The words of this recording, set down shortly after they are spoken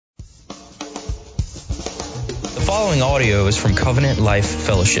following audio is from Covenant Life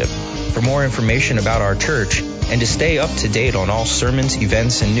Fellowship. For more information about our church and to stay up to date on all sermons,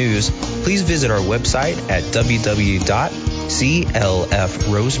 events, and news, please visit our website at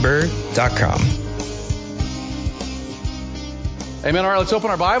www.clfroseburg.com. Amen. All right, let's open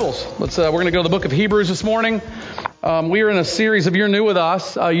our Bibles. We're going to go to the book of Hebrews this morning. We are in a series. If you're new with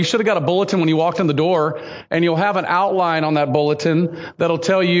us, you should have got a bulletin when you walked in the door, and you'll have an outline on that bulletin that'll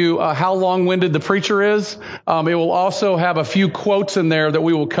tell you how long-winded the preacher is. It will also have a few quotes in there that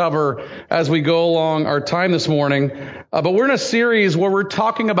we will cover as we go along our time this morning. But we're in a series where we're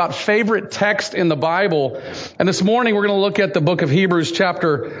talking about favorite text in the Bible. And this morning we're going to look at the book of Hebrews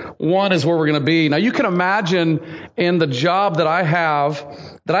chapter 1 is where we're going to be. Now you can imagine in the job that I have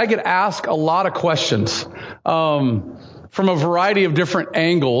that I get asked a lot of questions from a variety of different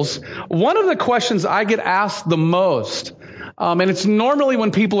angles. One of the questions I get asked the most, and it's normally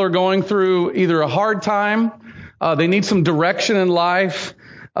when people are going through either a hard time, they need some direction in life,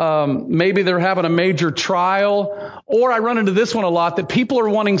 maybe they're having a major trial, or I run into this one a lot, that people are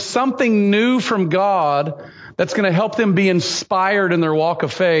wanting something new from God that's going to help them be inspired in their walk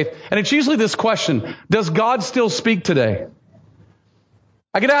of faith. And it's usually this question: does God still speak today?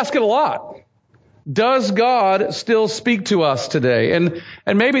 I get asked it a lot. Does God still speak to us today? And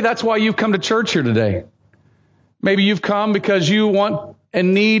maybe that's why you've come to church here today. Maybe you've come because you want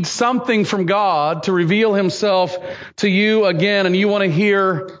and need something from God to reveal himself to you again, and you want to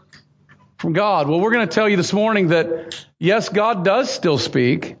hear from God. Well, we're going to tell you this morning that, yes, God does still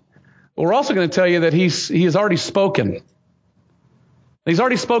speak. But we're also going to tell you that He has already spoken. He's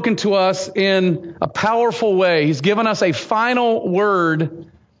already spoken to us in a powerful way. He's given us a final word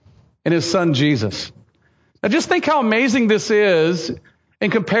in His Son, Jesus. Now just think how amazing this is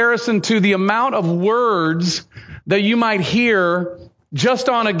in comparison to the amount of words that you might hear just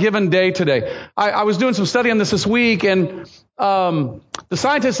on a given day today. I was doing some study on this week, and the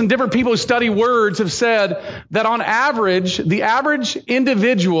scientists and different people who study words have said that on average, the average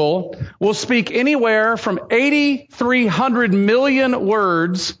individual will speak anywhere from 8,300 million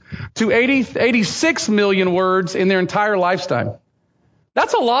words to 86 million words in their entire lifetime.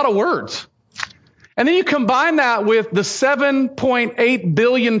 That's a lot of words. And then you combine that with the 7.8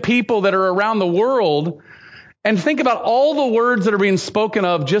 billion people that are around the world, and think about all the words that are being spoken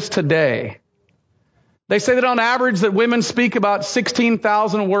of just today. They say that on average that women speak about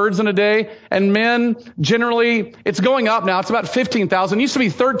 16,000 words in a day, and men generally, it's going up now. It's about 15,000. It used to be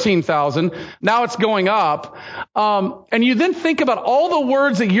 13,000. Now it's going up. And you then think about all the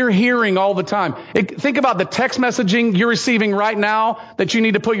words that you're hearing all the time. Think about the text messaging you're receiving right now that you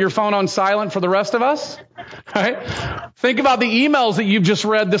need to put your phone on silent for the rest of us. Right? Think about the emails that you've just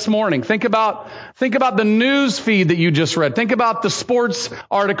read this morning. Think about the news feed that you just read. Think about the sports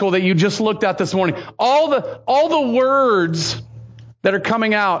article that you just looked at this morning. All the words that are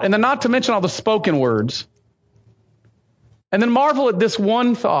coming out, and then not to mention all the spoken words. And then marvel at this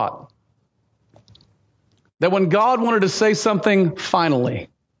one thought, that when God wanted to say something finally,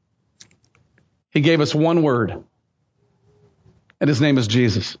 He gave us one word, and His name is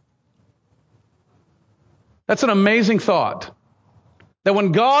Jesus. That's an amazing thought. That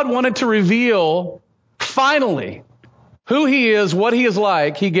when God wanted to reveal finally who He is, what He is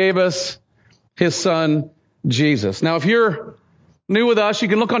like, He gave us His Son, Jesus. Now, if you're new with us, you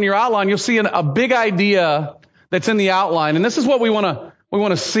can look on your outline. You'll see a big idea that's in the outline. And this is what we want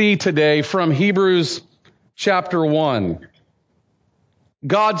to see today from Hebrews chapter 1.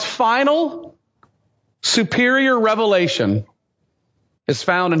 God's final superior revelation is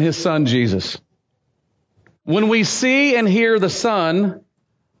found in His Son, Jesus. When we see and hear the Son,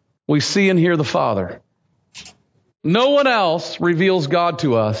 we see and hear the Father. No one else reveals God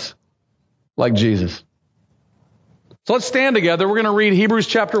to us like Jesus. So let's stand together. We're going to read Hebrews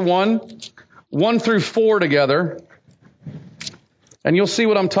chapter 1 through 4 together. And you'll see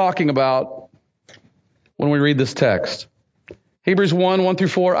what I'm talking about when we read this text. Hebrews 1 through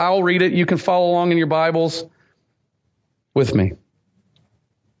 4. I'll read it. You can follow along in your Bibles with me.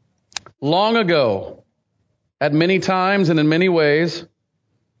 Long ago, at many times and in many ways,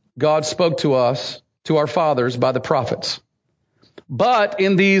 God spoke to us, to our fathers, by the prophets. But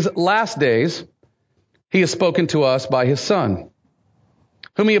in these last days, He has spoken to us by His Son,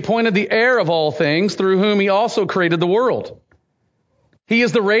 whom He appointed the heir of all things, through whom He also created the world. He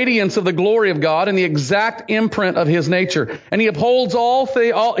is the radiance of the glory of God and the exact imprint of His nature. And He upholds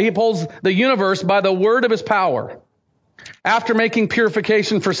He upholds the universe by the word of His power. After making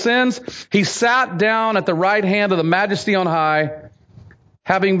purification for sins, He sat down at the right hand of the Majesty on high,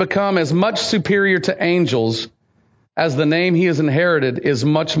 having become as much superior to angels as the name He has inherited is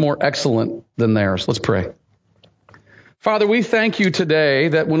much more excellent than theirs. Let's pray. Father, we thank you today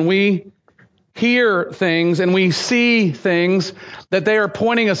that when we hear things and we see things, that they are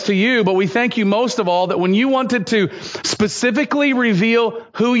pointing us to you. But we thank you most of all that when you wanted to specifically reveal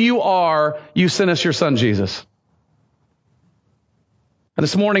who you are, you sent us your son, Jesus. And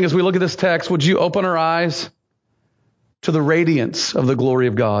this morning, as we look at this text, would you open our eyes to the radiance of the glory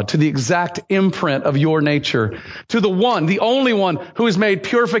of God, to the exact imprint of your nature, to the one, the only one who has made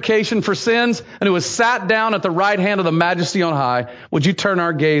purification for sins and who has sat down at the right hand of the Majesty on high. Would you turn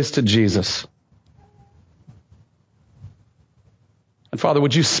our gaze to Jesus? And Father,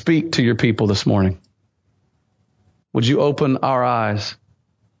 would you speak to your people this morning? Would you open our eyes?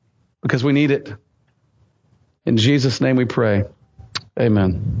 Because we need it. In Jesus' name we pray.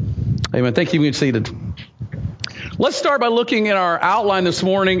 Amen. Amen. Thank you. You can be seated. Let's start by looking in our outline this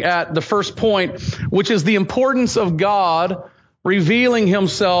morning at the first point, which is the importance of God revealing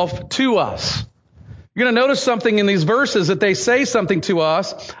himself to us. You're going to notice something in these verses that they say something to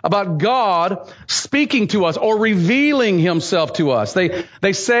us about God speaking to us or revealing himself to us.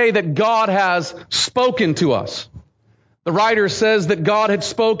 They say that God has spoken to us. The writer says that God had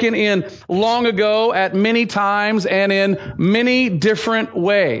spoken in long ago at many times and in many different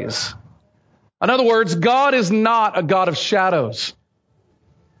ways. In other words, God is not a God of shadows.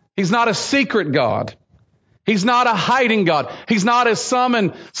 He's not a secret God. He's not a hiding God. He's not, as some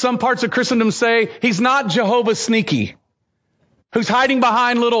in some parts of Christendom say, he's not Jehovah Sneaky, who's hiding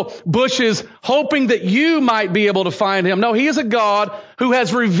behind little bushes, hoping that you might be able to find him. No, he is a God who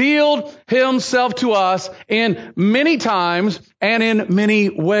has revealed himself to us in many times and in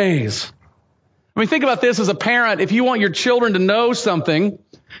many ways. I mean, think about this as a parent. If you want your children to know something,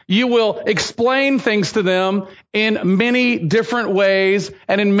 you will explain things to them in many different ways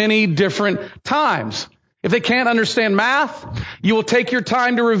and in many different times. If they can't understand math, you will take your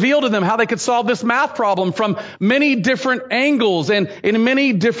time to reveal to them how they could solve this math problem from many different angles and in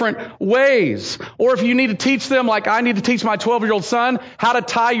many different ways. Or if you need to teach them, like I need to teach my 12-year-old son, how to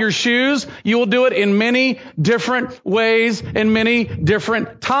tie your shoes, you will do it in many different ways and many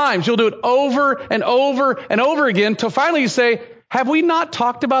different times. You'll do it over and over and over again till finally you say, have we not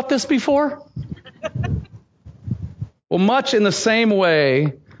talked about this before? Well, much in the same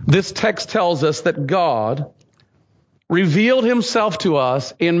way, this text tells us that God revealed himself to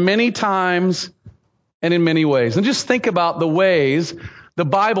us in many times and in many ways. And just think about the ways the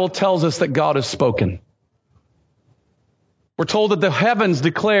Bible tells us that God has spoken. We're told that the heavens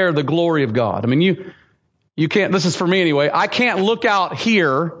declare the glory of God. I mean, you can't, this is for me anyway, I can't look out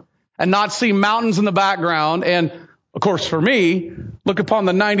here and not see mountains in the background and, of course, for me, look upon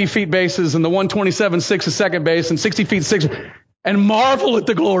the 90 feet bases and the 127.6 a second base and 60 feet 6 and marvel at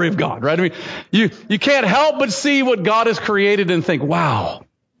the glory of God, right? I mean, you can't help but see what God has created and think, wow.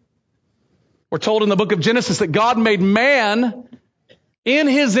 We're told in the book of Genesis that God made man in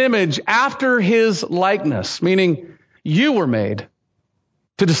his image after his likeness, meaning you were made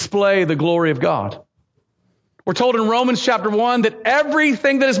to display the glory of God. We're told in Romans chapter 1 that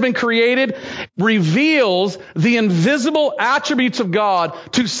everything that has been created reveals the invisible attributes of God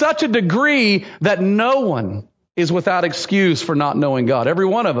to such a degree that no one is without excuse for not knowing God. Every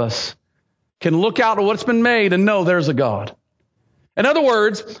one of us can look out at what's been made and know there's a God. In other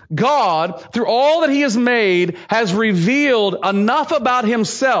words, God, through all that he has made, has revealed enough about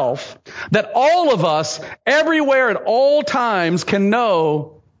himself that all of us, everywhere at all times, can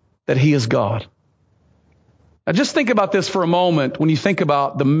know that he is God. Now just think about this for a moment when you think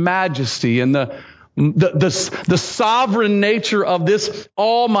about the majesty and the sovereign nature of this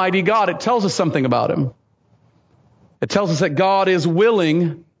almighty God. It tells us something about him. It tells us that God is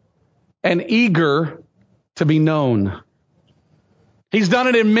willing and eager to be known. He's done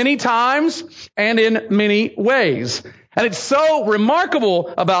it in many times and in many ways. And it's so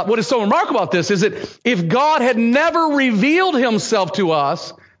remarkable about, what is so remarkable about this is that if God had never revealed himself to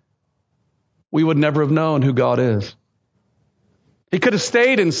us, we would never have known who God is. He could have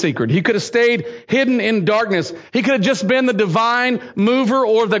stayed in secret. He could have stayed hidden in darkness. He could have just been the divine mover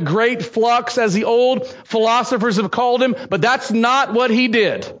or the great flux, as the old philosophers have called him. But that's not what he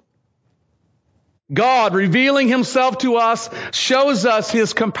did. God, revealing himself to us, shows us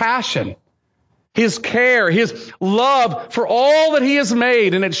his compassion, his care, his love for all that he has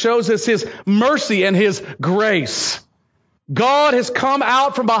made. And it shows us his mercy and his grace. God has come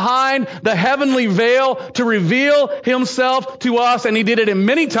out from behind the heavenly veil to reveal himself to us, and he did it in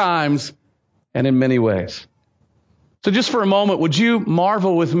many times and in many ways. So just for a moment, would you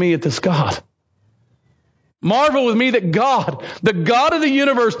marvel with me at this God? Marvel with me that God, the God of the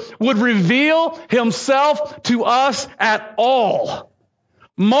universe, would reveal himself to us at all.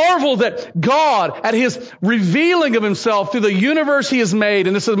 Marvel that God, at his revealing of himself through the universe he has made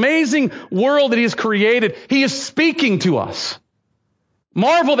and this amazing world that he has created, he is speaking to us.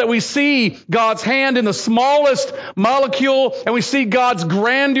 Marvel that we see God's hand in the smallest molecule and we see God's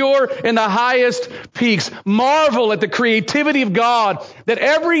grandeur in the highest peaks. Marvel at the creativity of God, that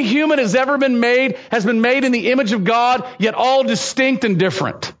every human has ever been made has been made in the image of God, yet all distinct and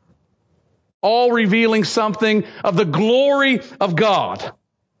different. All revealing something of the glory of God.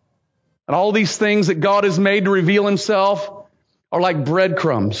 And all these things that God has made to reveal himself are like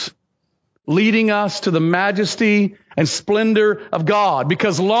breadcrumbs, leading us to the majesty and splendor of God.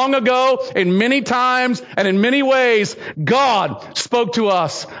 Because long ago, in many times and in many ways, God spoke to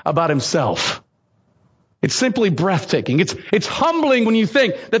us about himself. It's simply breathtaking. It's humbling when you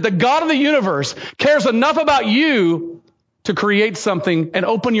think that the God of the universe cares enough about you to create something and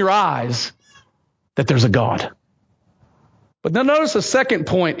open your eyes that there's a God. But now notice the second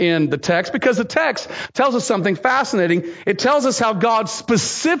point in the text, because the text tells us something fascinating. It tells us how God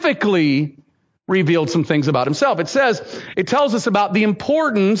specifically revealed some things about himself. It tells us about the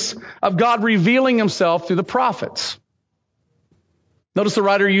importance of God revealing himself through the prophets. Notice the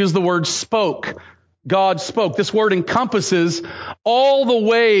writer used the word spoke. God spoke. This word encompasses all the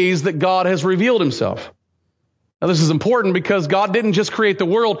ways that God has revealed himself. Now this is important because God didn't just create the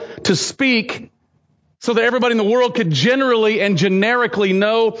world to speak so that everybody in the world could generally and generically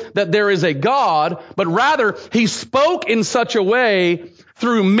know that there is a God, but rather he spoke in such a way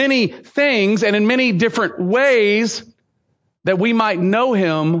through many things and in many different ways that we might know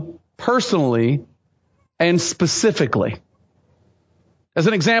him personally and specifically. As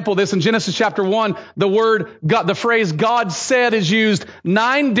an example of this, in Genesis chapter 1, the phrase God said is used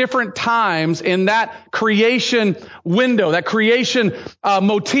 9 different times in that creation window, that creation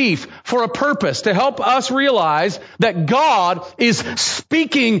motif for a purpose, to help us realize that God is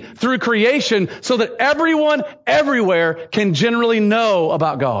speaking through creation so that everyone everywhere can generally know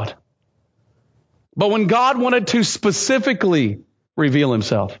about God. But when God wanted to specifically reveal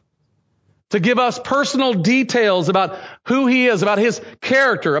himself, to give us personal details about who he is, about his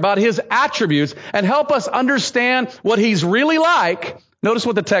character, about his attributes, and help us understand what he's really like, notice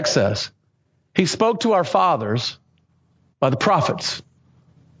what the text says. He spoke to our fathers by the prophets.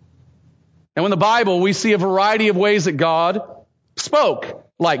 And in the Bible, we see a variety of ways that God spoke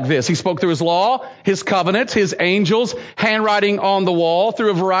like this. He spoke through his law, his covenants, his angels, handwriting on the wall,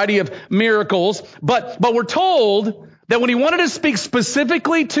 through a variety of miracles. But we're told that when he wanted to speak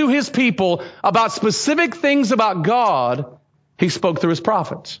specifically to his people about specific things about God, he spoke through his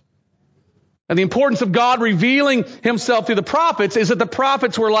prophets. And the importance of God revealing himself through the prophets is that the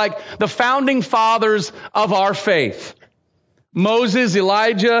prophets were like the founding fathers of our faith. Moses,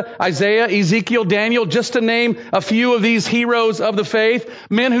 Elijah, Isaiah, Ezekiel, Daniel, just to name a few of these heroes of the faith,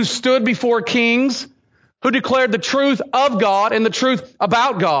 men who stood before kings, who declared the truth of God and the truth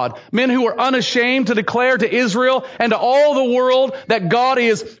about God. Men who were unashamed to declare to Israel and to all the world that God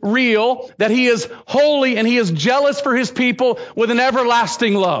is real, that he is holy, and he is jealous for his people with an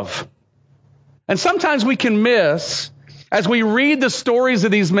everlasting love. And sometimes we can miss, as we read the stories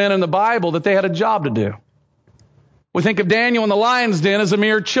of these men in the Bible, that they had a job to do. We think of Daniel in the lion's den as a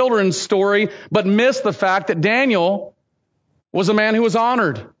mere children's story, but miss the fact that Daniel was a man who was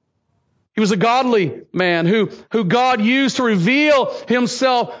honored. He was a godly man who God used to reveal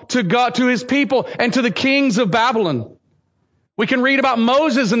himself to God, to his people, and to the kings of Babylon. We can read about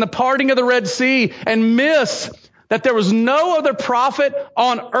Moses and the parting of the Red Sea and miss that there was no other prophet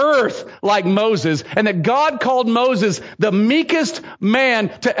on earth like Moses, and that God called Moses the meekest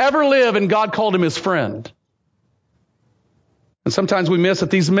man to ever live, and God called him his friend. And sometimes we miss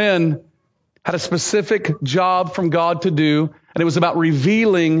that these men had a specific job from God to do, and it was about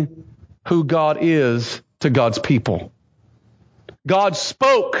revealing who God is to God's people. God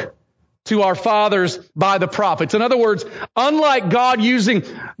spoke to our fathers by the prophets. In other words, unlike God using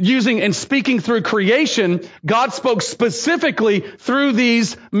and speaking through creation, God spoke specifically through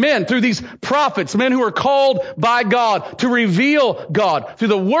these men, through these prophets, men who are called by God to reveal God through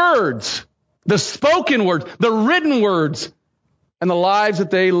the words, the spoken words, the written words, and the lives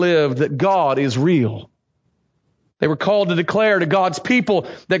that they lived, that God is real. They were called to declare to God's people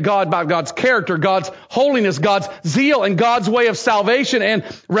that God, by God's character, God's holiness, God's zeal, and God's way of salvation and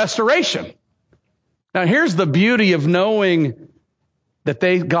restoration. Now, here's the beauty of knowing that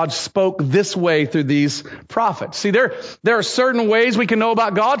God spoke this way through these prophets. See, there are certain ways we can know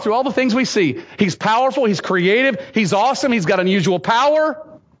about God through all the things we see. He's powerful, he's creative, he's awesome, he's got unusual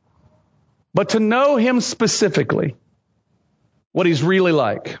power. But to know him specifically, what he's really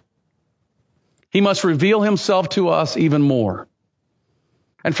like, he must reveal himself to us even more.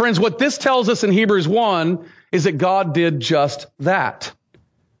 And friends, what this tells us in Hebrews 1 is that God did just that.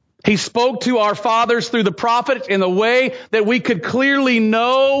 He spoke to our fathers through the prophets in a way that we could clearly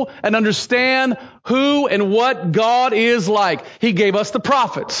know and understand who and what God is like. He gave us the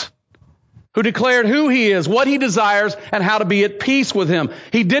prophets who declared who He is, what He desires, and how to be at peace with Him.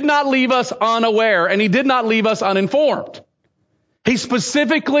 He did not leave us unaware, and He did not leave us uninformed. He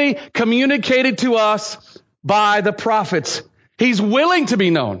specifically communicated to us by the prophets. He's willing to be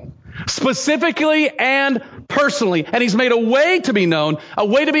known, specifically and personally. And He's made a way to be known, a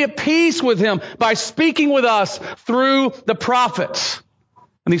way to be at peace with Him by speaking with us through the prophets.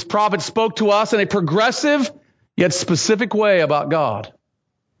 And these prophets spoke to us in a progressive yet specific way about God.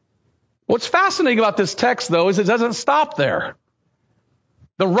 What's fascinating about this text, though, is it doesn't stop there.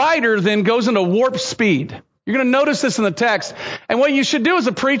 The writer then goes into warp speed. You're going to notice this in the text. And what you should do as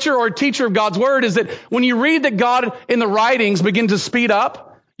a preacher or a teacher of God's Word is that when you read that God in the writings begin to speed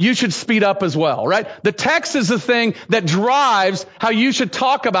up, you should speed up as well, right? The text is the thing that drives how you should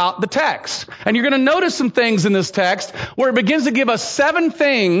talk about the text. And you're going to notice some things in this text where it begins to give us 7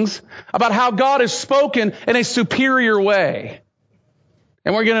 things about how God has spoken in a superior way.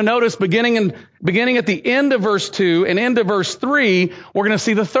 And we're going to notice beginning at the end of verse 2 and end of verse 3, we're going to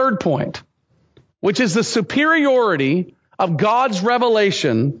see the third point, which is the superiority of God's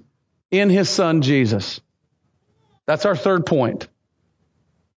revelation in His Son, Jesus. That's our third point.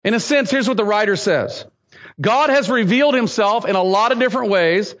 In a sense, here's what the writer says. God has revealed Himself in a lot of different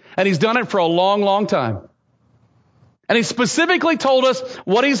ways, and He's done it for a long, long time. And He specifically told us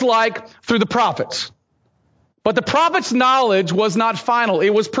what He's like through the prophets. But the prophet's knowledge was not final.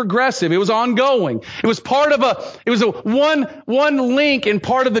 It was progressive. It was ongoing. It was one link in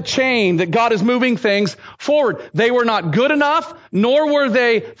part of the chain that God is moving things forward. They were not good enough, nor were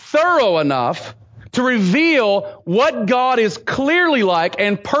they thorough enough to reveal what God is clearly like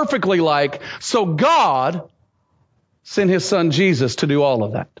and perfectly like. So God sent His Son Jesus to do all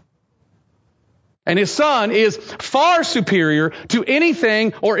of that. And His Son is far superior to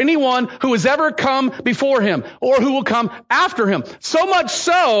anything or anyone who has ever come before Him or who will come after Him. So much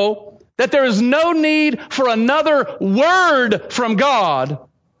so that there is no need for another word from God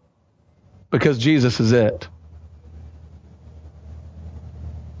because Jesus is it.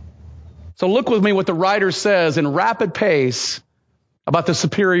 So look with me what the writer says in rapid pace about the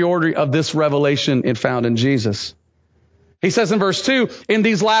superiority of this revelation found in Jesus. He says in verse 2, in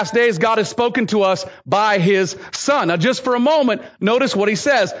these last days, God has spoken to us by His Son. Now, just for a moment, notice what he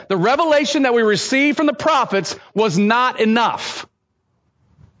says. The revelation that we received from the prophets was not enough.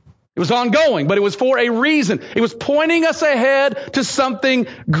 It was ongoing, but it was for a reason. It was pointing us ahead to something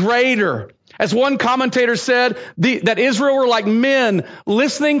greater. As one commentator said, that Israel were like men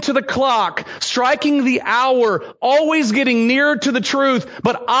listening to the clock, striking the hour, always getting nearer to the truth,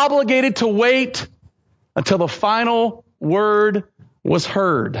 but obligated to wait until the final word was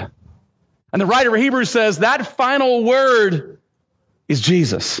heard. And the writer of Hebrews says that final word is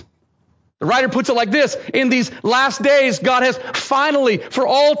Jesus. The writer puts it like this: in these last days, God has finally, for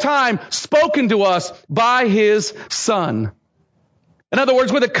all time, spoken to us by His Son. In other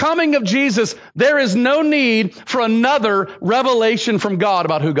words, with the coming of Jesus, there is no need for another revelation from God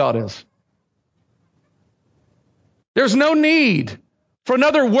about who God is. There's no need for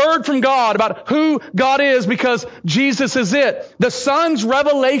another word from God about who God is because Jesus is it. The Son's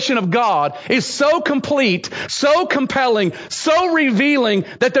revelation of God is so complete, so compelling, so revealing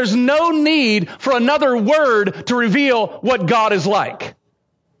that there's no need for another word to reveal what God is like.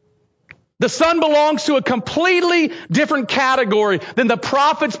 The Son belongs to a completely different category than the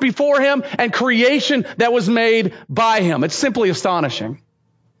prophets before Him and creation that was made by Him. It's simply astonishing.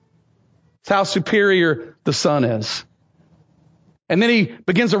 It's how superior the Son is. And then he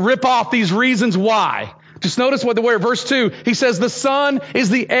begins to rip off these reasons why. Just notice what the word, verse 2, he says, the Son is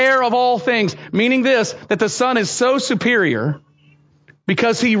the heir of all things, meaning this, that the Son is so superior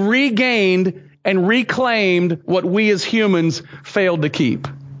because He regained and reclaimed what we as humans failed to keep.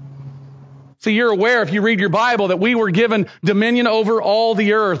 So you're aware, if you read your Bible, that we were given dominion over all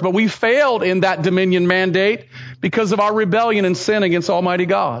the earth, but we failed in that dominion mandate because of our rebellion and sin against Almighty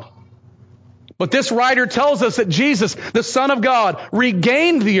God. But this writer tells us that Jesus, the Son of God,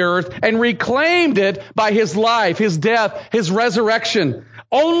 regained the earth and reclaimed it by His life, His death, His resurrection.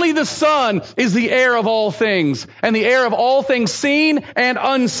 Only the Son is the heir of all things, and the heir of all things seen and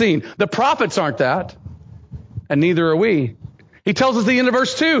unseen. The prophets aren't that, and neither are we. He tells us at the end of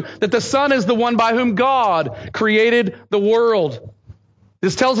verse 2 that the Son is the one by whom God created the world.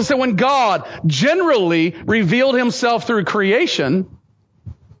 This tells us that when God generally revealed Himself through creation,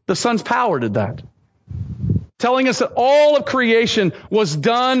 the Son's power did that. telling us that all of creation was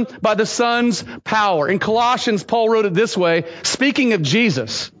done by the Son's power. In Colossians, Paul wrote it this way, speaking of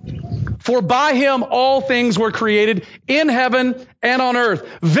Jesus. For by him all things were created in heaven and on earth,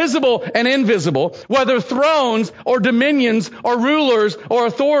 visible and invisible, whether thrones or dominions or rulers or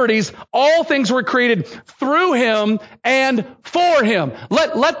authorities, all things were created through him and for him.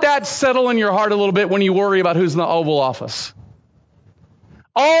 Let that settle in your heart a little bit when you worry about who's in the Oval Office.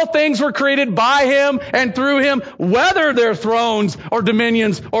 All things were created by him and through him, whether they're thrones or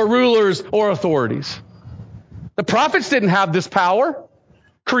dominions or rulers or authorities. The prophets didn't have this power.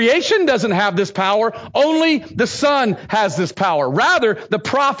 Creation doesn't have this power. Only the Son has this power. Rather, the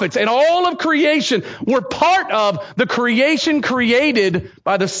prophets and all of creation were part of the creation created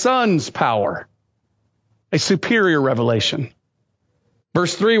by the Son's power. A superior revelation.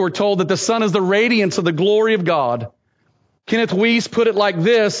 Verse 3, we're told that the Son is the radiance of the glory of God. Kenneth Weiss put it like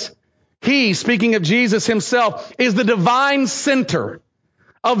this. He, speaking of Jesus himself, is the divine center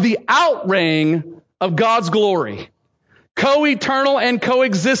of the outraying of God's glory. Co-eternal and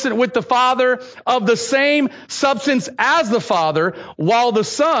coexistent with the Father, of the same substance as the Father, while the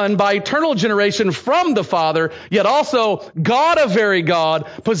Son, by eternal generation from the Father, yet also God of very God,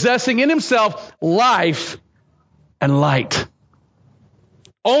 possessing in himself life and light.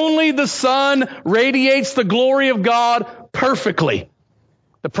 Only the Son radiates the glory of God perfectly.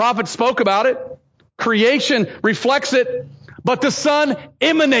 The prophet spoke about it. Creation reflects it. But the Son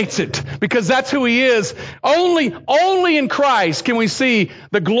emanates it because that's who he is. Only in Christ can we see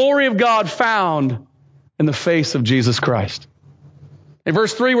the glory of God found in the face of Jesus Christ. In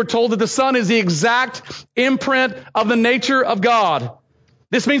verse 3, we're told that the Son is the exact imprint of the nature of God.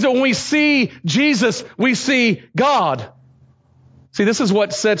 This means that when we see Jesus, we see God. See, this is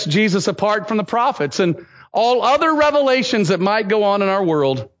what sets Jesus apart from the prophets and all other revelations that might go on in our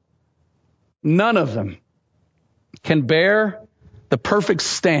world. None of them can bear the perfect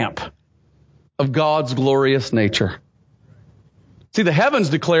stamp of God's glorious nature. See, the heavens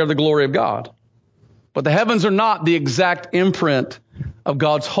declare the glory of God, but the heavens are not the exact imprint of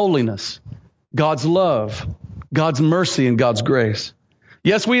God's holiness, God's love, God's mercy, and God's grace.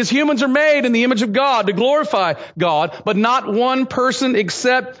 Yes, we as humans are made in the image of God to glorify God, but not one person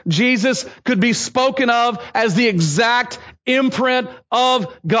except Jesus could be spoken of as the exact imprint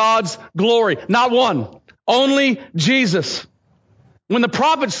of God's glory. Not one. Only Jesus. When the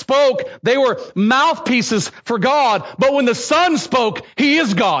prophets spoke, they were mouthpieces for God, but when the Son spoke, he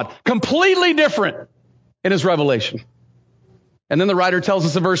is God. Completely different in his revelation. And then the writer tells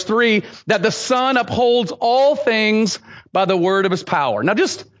us in verse 3 that the Son upholds all things by the word of his power. Now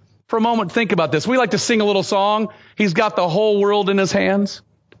just for a moment, think about this. We like to sing a little song. He's got the whole world in his hands.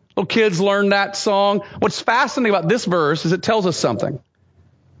 Little kids learn that song. What's fascinating about this verse is it tells us something.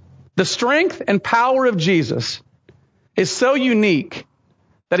 The strength and power of Jesus is so unique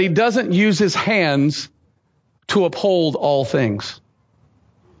that he doesn't use his hands to uphold all things.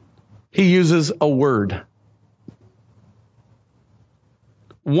 He uses a word.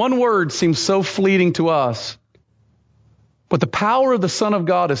 One word seems so fleeting to us, but the power of the Son of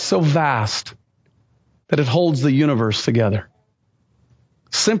God is so vast that it holds the universe together.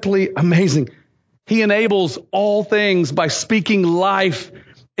 Simply amazing. He enables all things by speaking life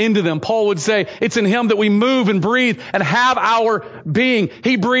into them. Paul would say, it's in him that we move and breathe and have our being.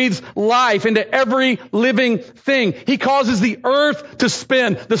 He breathes life into every living thing. He causes the earth to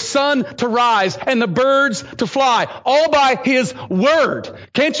spin, the sun to rise, and the birds to fly, all by his word.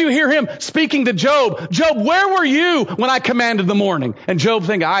 Can't you hear him speaking to Job? Job, where were you when I commanded the morning? And Job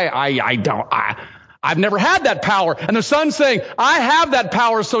thinking, I've never had that power. And the Son saying, I have that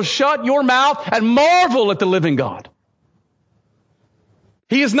power, so shut your mouth and marvel at the living God.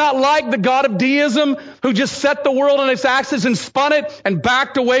 He is not like the God of deism who just set the world on its axis and spun it and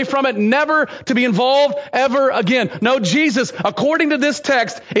backed away from it, never to be involved ever again. No, Jesus, according to this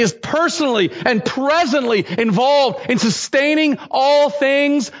text, is personally and presently involved in sustaining all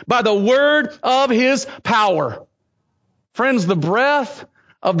things by the word of his power. Friends, the breath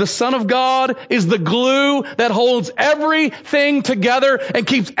of the Son of God is the glue that holds everything together and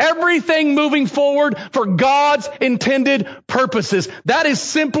keeps everything moving forward for God's intended purposes. That is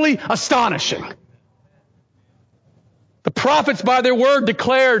simply astonishing. The prophets by their word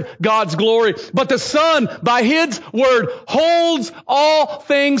declared God's glory, but the Son by his word holds all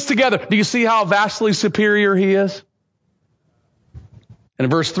things together. Do you see how vastly superior he is? And in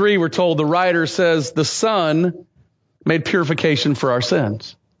verse 3, we're told the writer says the Son made purification for our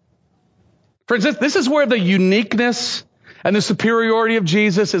sins. Friends, this is where the uniqueness and the superiority of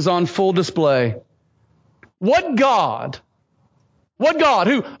Jesus is on full display. What God What God,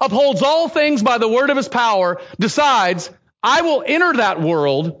 who upholds all things by the word of his power, decides, I will enter that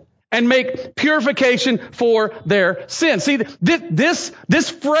world and make purification for their sins. See, this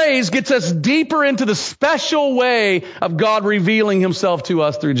phrase gets us deeper into the special way of God revealing himself to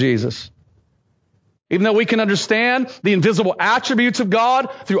us through Jesus. Even though we can understand the invisible attributes of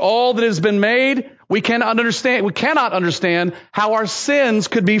God through all that has been made, we cannot understand how our sins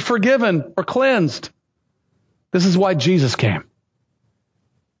could be forgiven or cleansed. This is why Jesus came.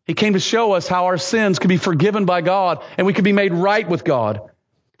 He came to show us how our sins could be forgiven by God and we could be made right with God.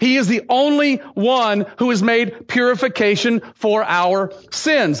 He is the only one who has made purification for our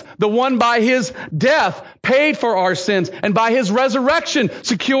sins. The one by his death paid for our sins and by his resurrection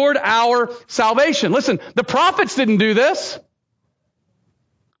secured our salvation. Listen, the prophets didn't do this.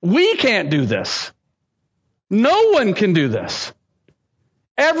 We can't do this. No one can do this.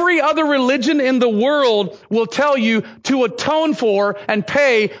 Every other religion in the world will tell you to atone for and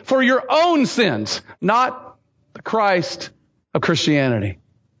pay for your own sins, not the Christ of Christianity.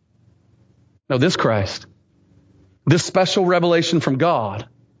 No, this Christ, this special revelation from God,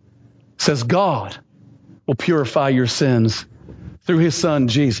 says God will purify your sins through his Son,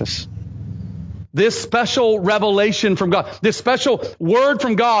 Jesus. This special revelation from God, this special word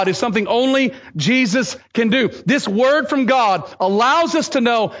from God is something only Jesus can do. This word from God allows us to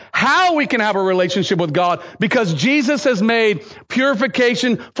know how we can have a relationship with God because Jesus has made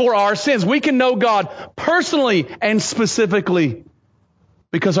purification for our sins. We can know God personally and specifically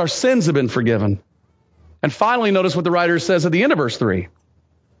because our sins have been forgiven. And finally, notice what the writer says at the end of verse 3.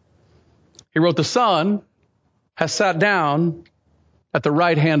 He wrote, the Son has sat down at the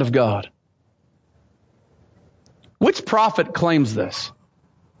right hand of God. Which prophet claims this?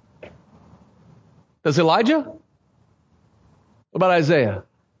 Does Elijah? What about Isaiah?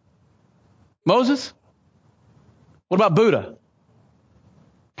 Moses? What about Buddha?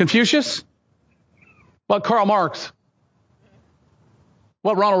 Confucius? What about Karl Marx?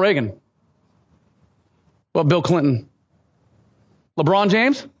 What about Ronald Reagan? What about Bill Clinton? LeBron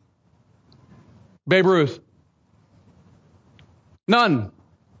James? Babe Ruth? None.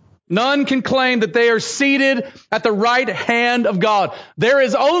 None can claim that they are seated at the right hand of God. There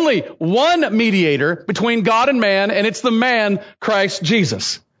is only one mediator between God and man, and it's the man, Christ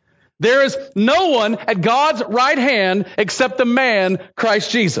Jesus. There is no one at God's right hand except the man,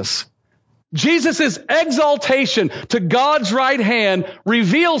 Christ Jesus. Jesus' exaltation to God's right hand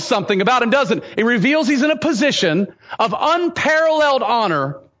reveals something about him, doesn't it? It reveals he's in a position of unparalleled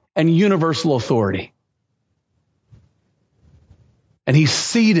honor and universal authority. And he's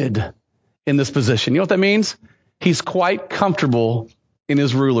seated in this position. You know what that means? He's quite comfortable in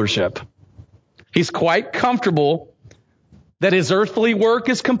his rulership. He's quite comfortable that his earthly work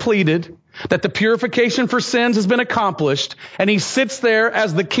is completed, that the purification for sins has been accomplished, and he sits there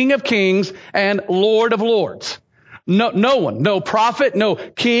as the King of Kings and Lord of Lords. No one, no prophet, no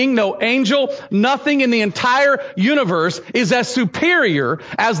king, no angel, nothing in the entire universe is as superior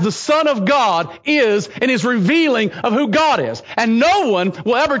as the Son of God is in his revealing of who God is. And no one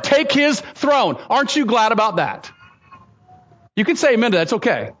will ever take his throne. Aren't you glad about that? You can say amen to that. It's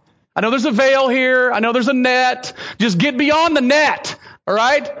okay. I know there's a veil here. I know there's a net. Just get beyond the net. All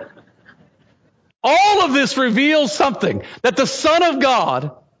right? All of this reveals something, that the Son of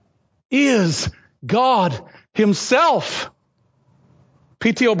God is God himself.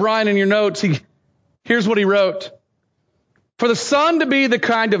 P.T. O'Brien, in your notes, here's what he wrote. For the Son to be the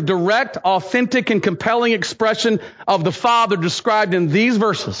kind of direct, authentic, and compelling expression of the Father described in these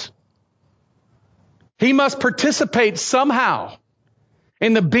verses, he must participate somehow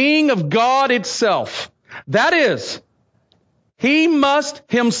in the being of God itself. That is, he must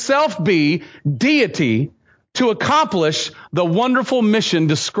himself be deity to accomplish the wonderful mission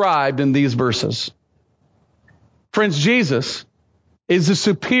described in these verses. Friends, Jesus is the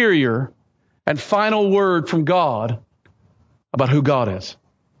superior and final word from God about who God is.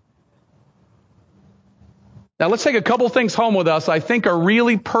 Now let's take a couple things home with us I think are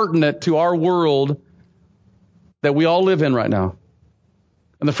really pertinent to our world that we all live in right now.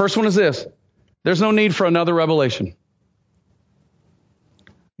 And the first one is this. There's no need for another revelation.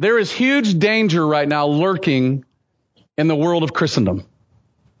 There is huge danger right now lurking in the world of Christendom.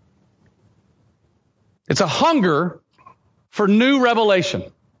 It's a hunger for new revelation.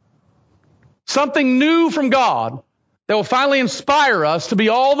 Something new from God that will finally inspire us to be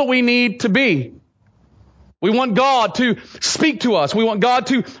all that we need to be. We want God to speak to us. We want God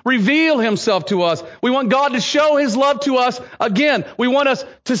to reveal himself to us. We want God to show his love to us again. We want us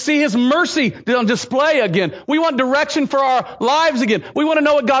to see his mercy on display again. We want direction for our lives again. We want to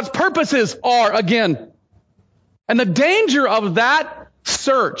know what God's purposes are again. And the danger of that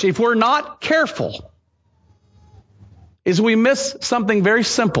search, if we're not careful, is we miss something very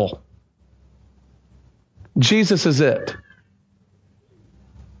simple. Jesus is it.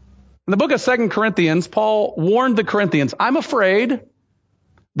 In the book of 2 Corinthians, Paul warned the Corinthians, I'm afraid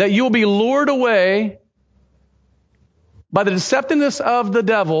that you'll be lured away by the deceptiveness of the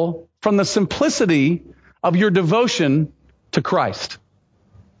devil from the simplicity of your devotion to Christ.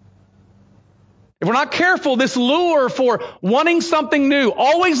 If we're not careful, this lure for wanting something new,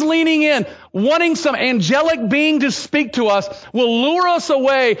 always leaning in, wanting some angelic being to speak to us, will lure us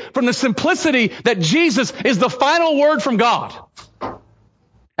away from the simplicity that Jesus is the final word from God.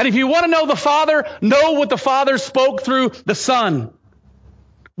 And if you want to know the Father, know what the Father spoke through the Son.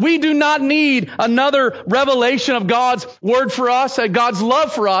 We do not need another revelation of God's word for us, God's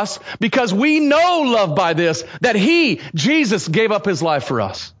love for us, because we know love by this, that He, Jesus, gave up His life for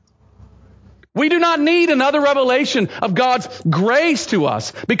us. We do not need another revelation of God's grace to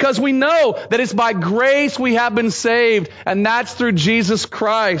us, because we know that it's by grace we have been saved, and that's through Jesus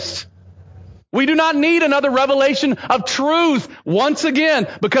Christ. We do not need another revelation of truth once again,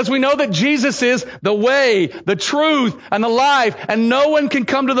 because we know that Jesus is the way, the truth, and the life, and no one can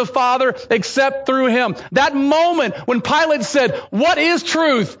come to the Father except through Him. That moment when Pilate said, what is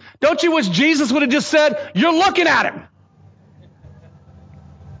truth? Don't you wish Jesus would have just said, you're looking at Him?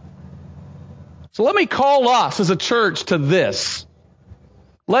 So let me call us as a church to this.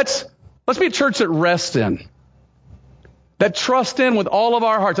 Let's be a church that rests in, that trust in with all of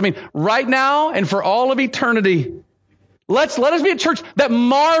our hearts. I mean, right now and for all of eternity. Let us be a church that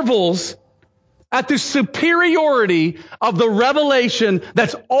marvels at the superiority of the revelation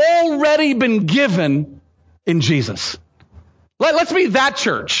that's already been given in Jesus. Let's be that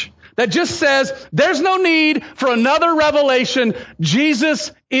church that just says, there's no need for another revelation.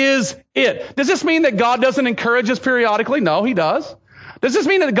 Jesus is it. Does this mean that God doesn't encourage us periodically? No, He does. Does this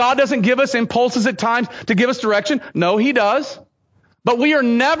mean that God doesn't give us impulses at times to give us direction? No, He does. But we are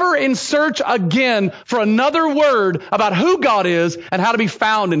never in search again for another word about who God is and how to be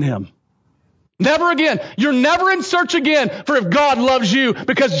found in Him. Never again. You're never in search again for if God loves you,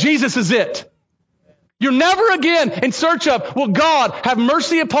 because Jesus is it. You're never again in search of, will God have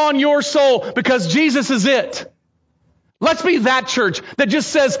mercy upon your soul, because Jesus is it. Let's be that church that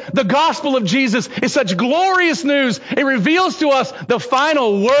just says the gospel of Jesus is such glorious news. It reveals to us the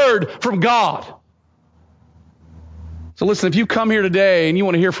final word from God. So listen, if you come here today and you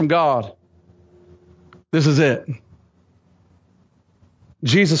want to hear from God, this is it.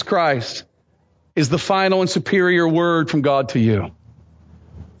 Jesus Christ is the final and superior word from God to you.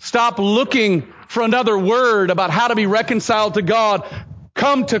 Stop looking for another word about how to be reconciled to God.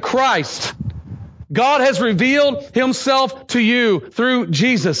 Come to Christ. God has revealed Himself to you through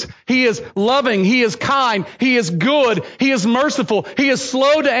Jesus. He is loving. He is kind. He is good. He is merciful. He is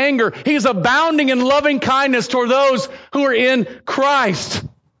slow to anger. He is abounding in loving kindness toward those who are in Christ.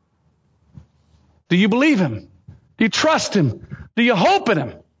 Do you believe Him? Do you trust Him? Do you hope in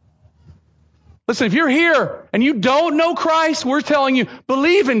Him? Listen, if you're here and you don't know Christ, we're telling you,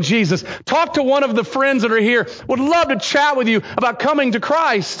 believe in Jesus. Talk to one of the friends that are here. Would love to chat with you about coming to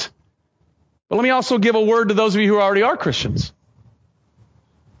Christ. But let me also give a word to those of you who already are Christians.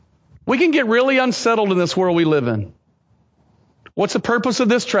 We can get really unsettled in this world we live in. What's the purpose of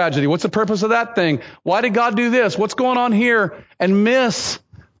this tragedy? What's the purpose of that thing? Why did God do this? What's going on here? And miss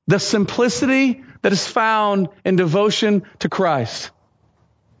the simplicity that is found in devotion to Christ.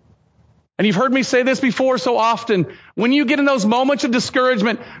 And you've heard me say this before so often. When you get in those moments of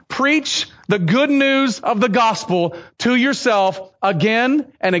discouragement, preach the good news of the gospel to yourself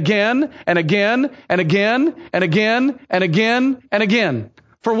again and again and again and again and again and again and again.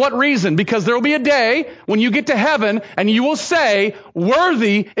 For what reason? Because there will be a day when you get to heaven and you will say,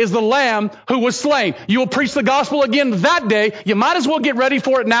 worthy is the Lamb who was slain. You will preach the gospel again that day. You might as well get ready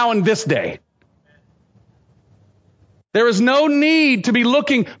for it now in this day. There is no need to be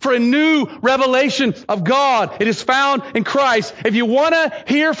looking for a new revelation of God. It is found in Christ. If you want to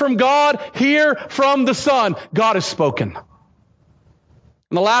hear from God, hear from the Son. God has spoken.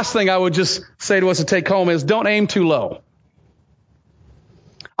 And the last thing I would just say to us to take home is, don't aim too low.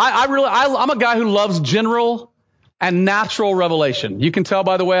 I'm a guy who loves general and natural revelation. You can tell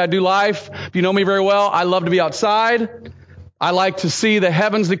by the way I do life. If you know me very well, I love to be outside. I like to see the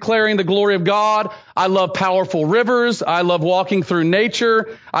heavens declaring the glory of God. I love powerful rivers. I love walking through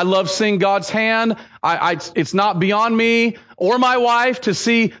nature. I love seeing God's hand. It's not beyond me or my wife to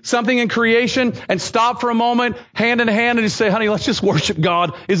see something in creation and stop for a moment, hand in hand, and just say, honey, let's just worship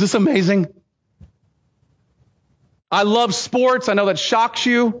God. Is this amazing? I love sports. I know that shocks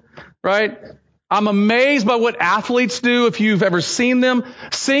you, right? I'm amazed by what athletes do. If you've ever seen them,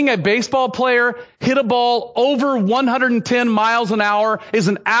 seeing a baseball player hit a ball over 110 miles an hour is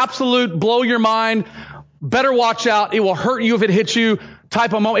an absolute blow your mind. Better watch out. It will hurt you if it hits you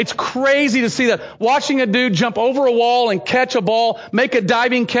type of moment. It's crazy to see that. Watching a dude jump over a wall and catch a ball, make a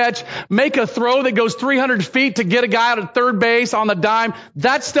diving catch, make a throw that goes 300 feet to get a guy out at third base on the dime.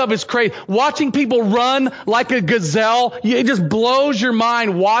 That stuff is crazy. Watching people run like a gazelle, it just blows your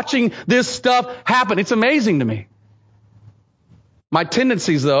mind watching this stuff happen. It's amazing to me. My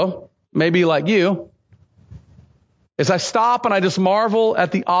tendencies, though, maybe like you, is I stop and I just marvel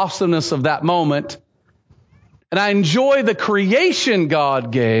at the awesomeness of that moment. And I enjoy the creation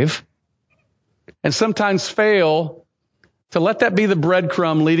God gave and sometimes fail to let that be the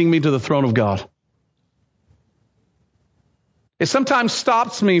breadcrumb leading me to the throne of God. It sometimes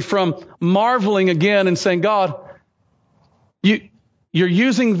stops me from marveling again and saying, God, you're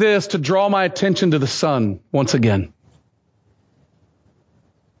using this to draw my attention to the Son once again.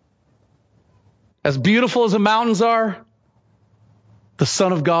 As beautiful as the mountains are, the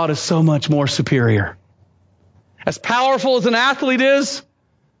Son of God is so much more superior. As powerful as an athlete is,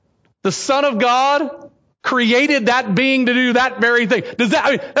 the Son of God created that being to do that very thing.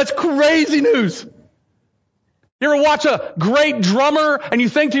 That's crazy news. You ever watch a great drummer and you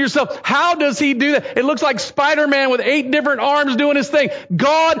think to yourself, how does he do that? It looks like Spider-Man with 8 different arms doing his thing.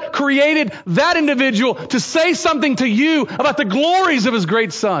 God created that individual to say something to you about the glories of his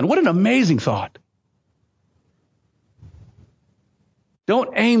great Son. What an amazing thought.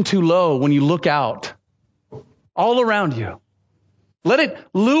 Don't aim too low when you look out all around you. Let it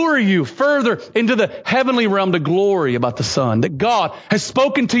lure you further into the heavenly realm to glory about the Son, that God has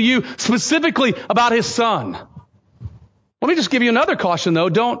spoken to you specifically about his Son. Let me just give you another caution, though.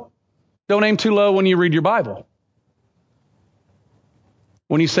 Don't aim too low when you read your Bible.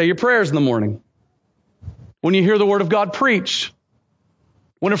 When you say your prayers in the morning. When you hear the Word of God preached.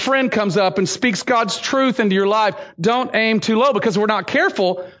 When a friend comes up and speaks God's truth into your life, don't aim too low, because if we're not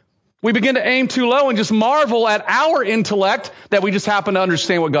careful, we begin to aim too low and just marvel at our intellect that we just happen to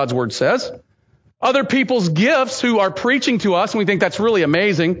understand what God's Word says. Other people's gifts who are preaching to us, and we think that's really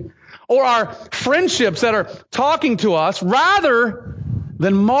amazing. Or our friendships that are talking to us, rather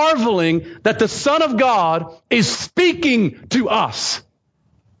than marveling that the Son of God is speaking to us.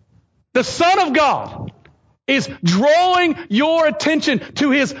 The Son of God is drawing your attention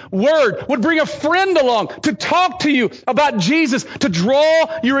to his word, would bring a friend along to talk to you about Jesus, to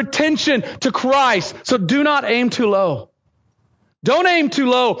draw your attention to Christ. So do not aim too low. Don't aim too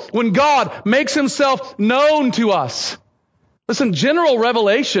low when God makes himself known to us. Listen, general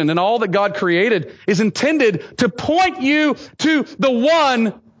revelation and all that God created is intended to point you to the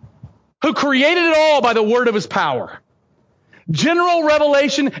one who created it all by the word of his power. General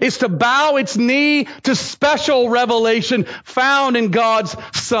revelation is to bow its knee to special revelation found in God's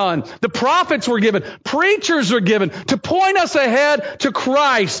Son. The prophets were given, preachers were given to point us ahead to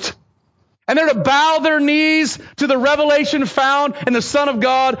Christ. And they're to bow their knees to the revelation found in the Son of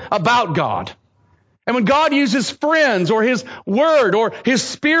God about God. And when God uses friends or his word or his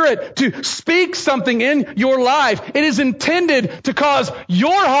spirit to speak something in your life, it is intended to cause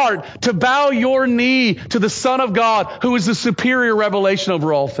your heart to bow your knee to the Son of God, who is the superior revelation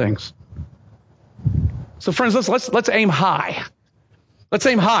over all things. So friends, let's aim high. Let's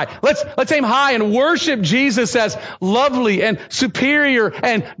aim high. Let's aim high and worship Jesus as lovely and superior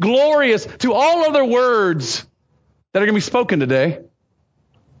and glorious to all other words that are going to be spoken today.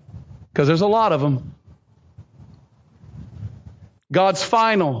 Because there's a lot of them. God's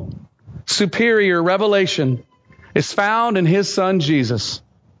final, superior revelation is found in his Son, Jesus.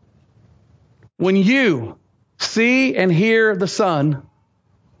 When you see and hear the Son,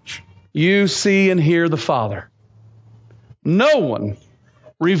 you see and hear the Father. No one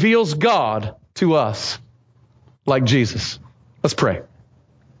reveals God to us like Jesus. Let's pray.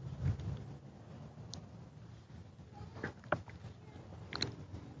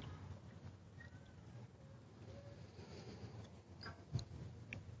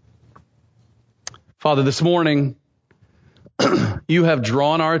 Father, this morning, you have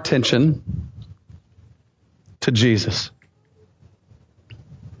drawn our attention to Jesus.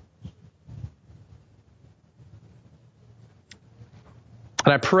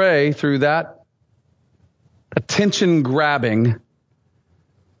 And I pray through that attention grabbing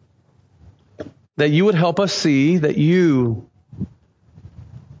that you would help us see that you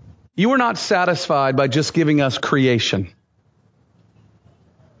are not satisfied by just giving us creation.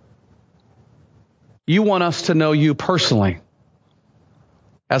 You want us to know you personally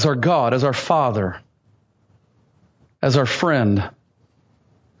as our God, as our Father, as our friend.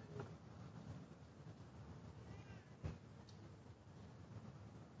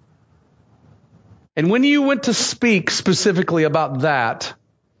 And when you went to speak specifically about that,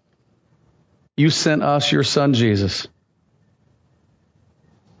 you sent us your son, Jesus.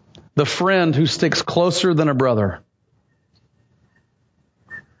 The friend who sticks closer than a brother.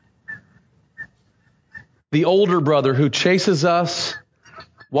 The older brother who chases us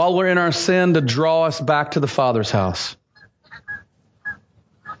while we're in our sin to draw us back to the Father's house.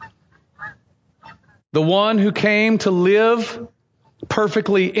 The one who came to live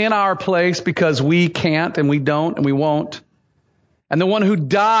perfectly in our place because we can't and we don't and we won't. And the one who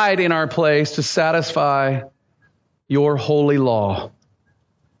died in our place to satisfy your holy law.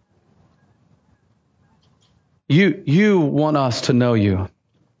 You want us to know you.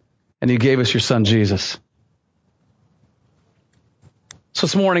 And you gave us your son, Jesus. So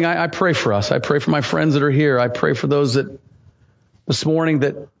this morning, I pray for us. I pray for my friends that are here. I pray for those that this morning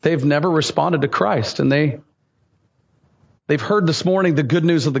that they've never responded to Christ. And they've heard this morning the good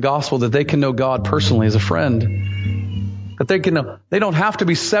news of the gospel, that they can know God personally as a friend. That they don't have to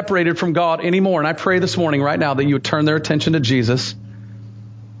be separated from God anymore. And I pray this morning right now that you would turn their attention to Jesus.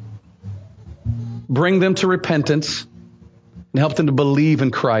 Bring them to repentance. And help them to believe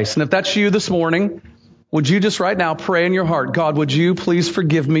in Christ. And if that's you this morning, would you just right now pray in your heart, God, would you please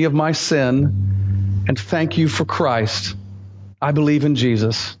forgive me of my sin and thank you for Christ. I believe in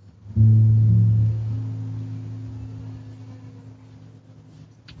Jesus.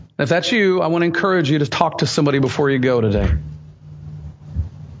 If that's you, I want to encourage you to talk to somebody before you go today.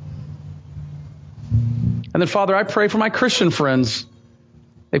 And then, Father, I pray for my Christian friends.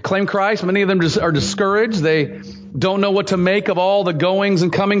 They've claimed Christ. Many of them are discouraged. They don't know what to make of all the goings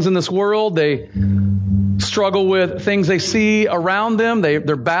and comings in this world. They struggle with things they see around them.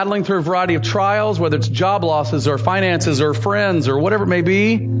 They're battling through a variety of trials, whether it's job losses or finances or friends or whatever it may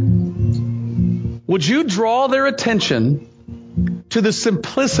be. Would you draw their attention to the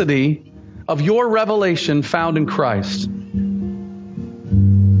simplicity of your revelation found in Christ?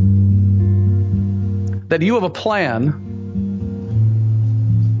 That you have a plan,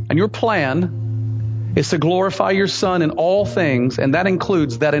 and your plan is to glorify your Son in all things, and that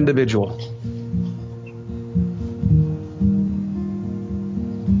includes that individual.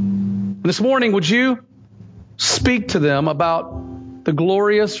 This morning, would you speak to them about the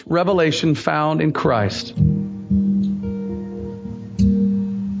glorious revelation found in Christ? And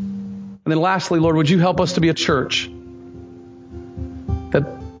then lastly, Lord, would you help us to be a church that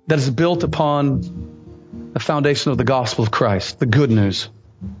is built upon the foundation of the gospel of Christ, the good news.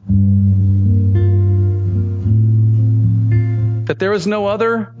 That there is no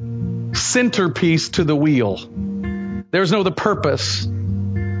other centerpiece to the wheel. There is no other purpose.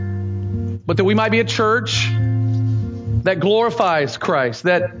 But that we might be a church that glorifies Christ,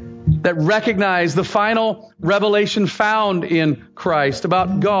 that recognize the final revelation found in Christ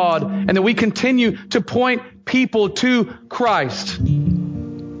about God, and that we continue to point people to Christ.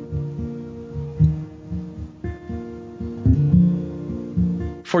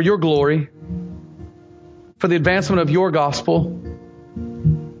 For your glory, for the advancement of your gospel,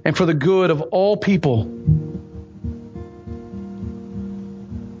 and for the good of all people.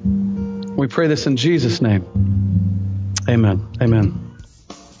 We pray this in Jesus' name. Amen. Amen.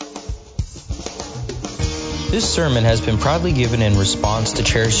 This sermon has been proudly given in response to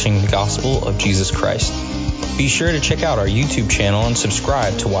cherishing the gospel of Jesus Christ. Be sure to check out our YouTube channel and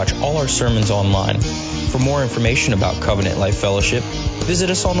subscribe to watch all our sermons online. For more information about Covenant Life Fellowship, visit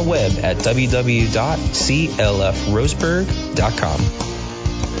us on the web at www.clfroseburg.com.